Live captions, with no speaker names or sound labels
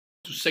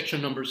to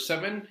section number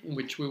 7, in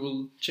which we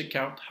will check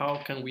out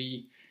how can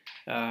we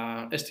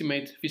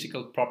estimate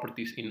physical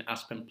properties in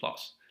Aspen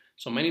Plus.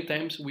 So many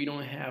times we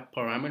don't have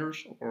parameters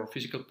or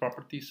physical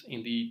properties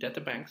in the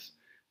databanks,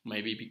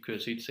 maybe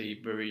because it's a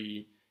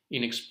very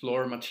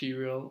unexplored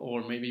material,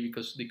 or maybe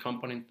because the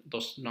component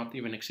does not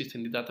even exist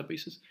in the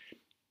databases.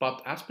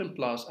 But Aspen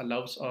Plus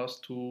allows us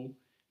to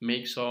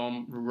make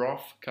some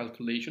rough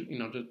calculation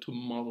in order to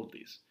model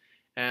this.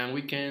 And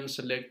we can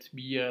select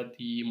via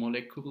the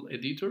molecule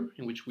editor,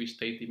 in which we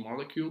state the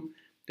molecule.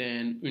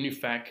 Then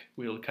Unifac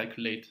will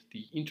calculate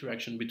the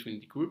interaction between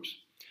the groups.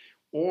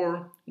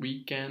 Or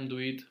we can do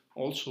it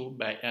also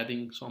by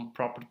adding some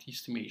property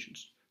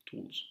estimations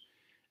tools.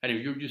 And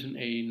if you're using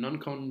a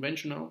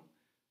non-conventional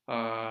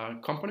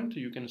component,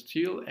 you can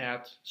still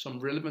add some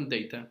relevant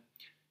data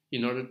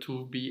in order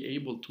to be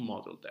able to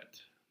model that.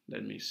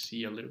 Let me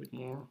see a little bit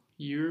more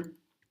here.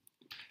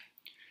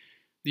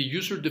 The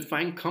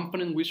user-defined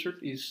component wizard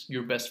is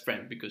your best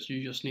friend, because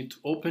you just need to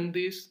open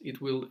this.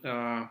 It will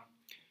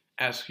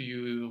ask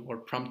you or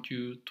prompt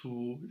you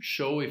to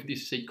show if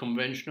this is a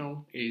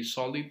conventional, a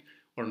solid,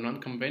 or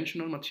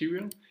non-conventional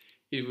material.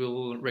 It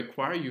will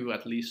require you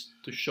at least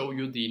to show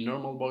you the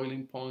normal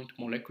boiling point,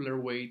 molecular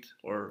weight,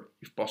 or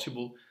if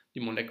possible,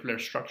 the molecular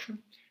structure.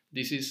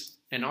 This is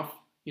enough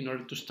in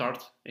order to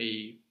start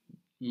a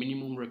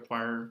minimum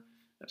required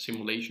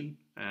simulation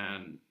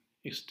and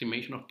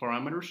estimation of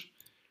parameters.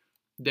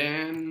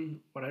 Then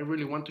what I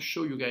really want to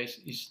show you guys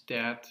is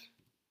that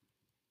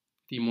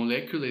the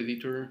molecule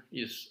editor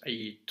is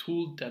a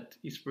tool that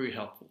is very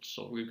helpful.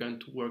 So we're going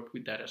to work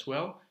with that as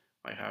well.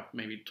 I have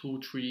maybe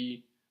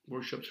 2-3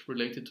 workshops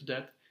related to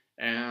that.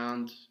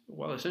 And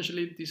well,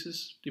 essentially this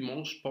is the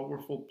most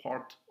powerful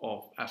part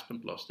of Aspen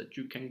Plus, that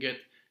you can get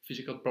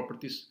physical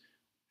properties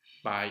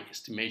by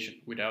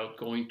estimation without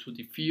going to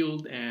the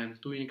field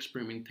and doing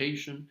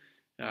experimentation,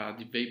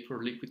 the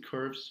vapor liquid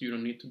curves. You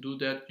don't need to do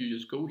that. You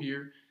just go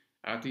here,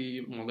 add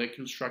the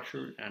molecule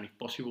structure, and if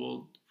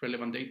possible,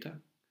 relevant data,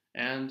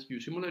 and you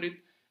simulate it.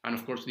 And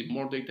of course, the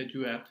more data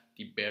you add,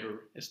 the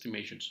better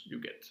estimations you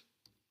get.